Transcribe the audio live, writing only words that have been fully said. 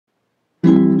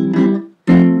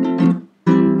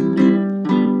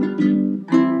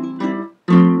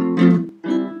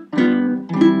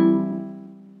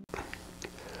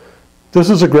This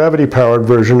is a gravity-powered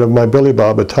version of my Billy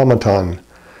Bob automaton.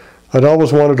 I'd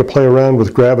always wanted to play around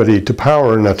with gravity to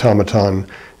power an automaton,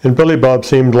 and Billy Bob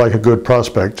seemed like a good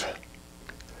prospect.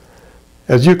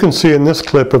 As you can see in this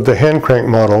clip of the hand crank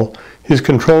model, he's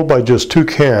controlled by just two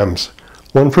cams,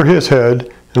 one for his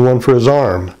head and one for his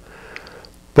arm.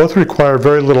 Both require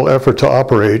very little effort to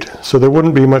operate, so there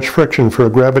wouldn't be much friction for a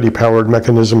gravity-powered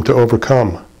mechanism to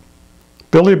overcome.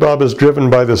 Billy Bob is driven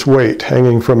by this weight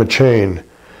hanging from a chain.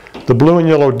 The blue and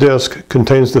yellow disc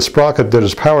contains the sprocket that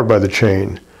is powered by the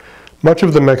chain. Much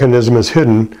of the mechanism is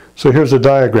hidden, so here's a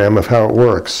diagram of how it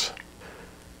works.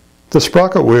 The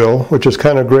sprocket wheel, which is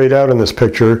kind of grayed out in this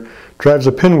picture, drives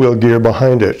a pinwheel gear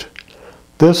behind it.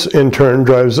 This, in turn,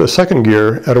 drives a second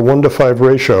gear at a 1:5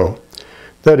 ratio.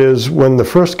 That is, when the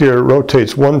first gear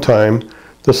rotates one time,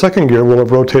 the second gear will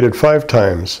have rotated 5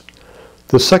 times.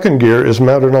 The second gear is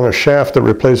mounted on a shaft that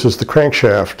replaces the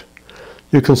crankshaft.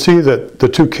 You can see that the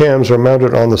two cams are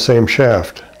mounted on the same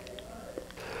shaft.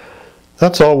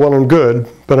 That's all well and good,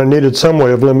 but I needed some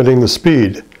way of limiting the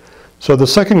speed. So the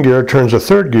second gear turns a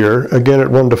third gear, again at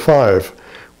 1:5,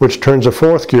 which turns a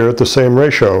fourth gear at the same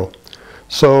ratio.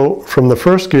 So from the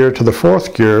first gear to the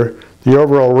fourth gear, the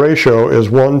overall ratio is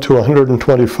 1 to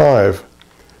 125.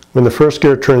 When the first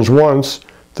gear turns once,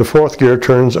 the fourth gear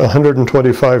turns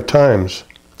 125 times.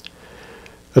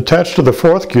 Attached to the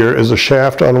fourth gear is a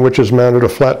shaft on which is mounted a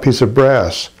flat piece of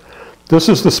brass. This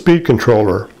is the speed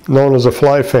controller, known as a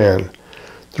fly fan.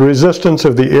 The resistance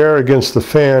of the air against the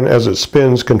fan as it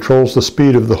spins controls the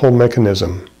speed of the whole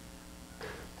mechanism.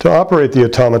 To operate the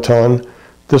automaton,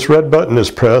 this red button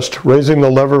is pressed, raising the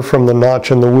lever from the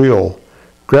notch in the wheel.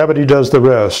 Gravity does the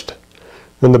rest.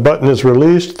 When the button is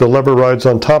released, the lever rides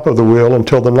on top of the wheel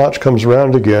until the notch comes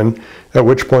around again, at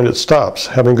which point it stops,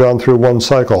 having gone through one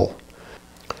cycle.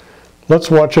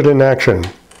 Let's watch it in action.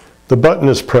 The button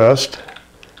is pressed,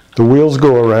 the wheels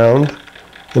go around,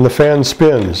 and the fan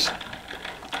spins.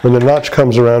 When the notch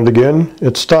comes around again,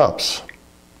 it stops.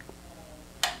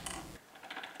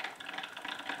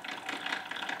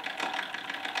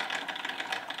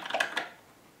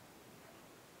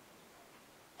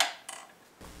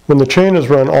 When the chain is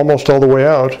run almost all the way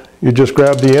out, you just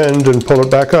grab the end and pull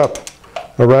it back up.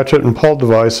 A ratchet and pull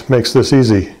device makes this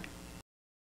easy.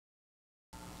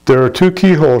 There are 2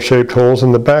 keyhole-shaped holes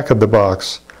in the back of the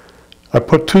box. I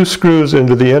put 2 screws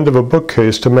into the end of a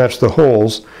bookcase to match the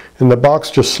holes, and the box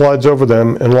just slides over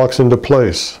them and locks into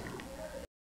place.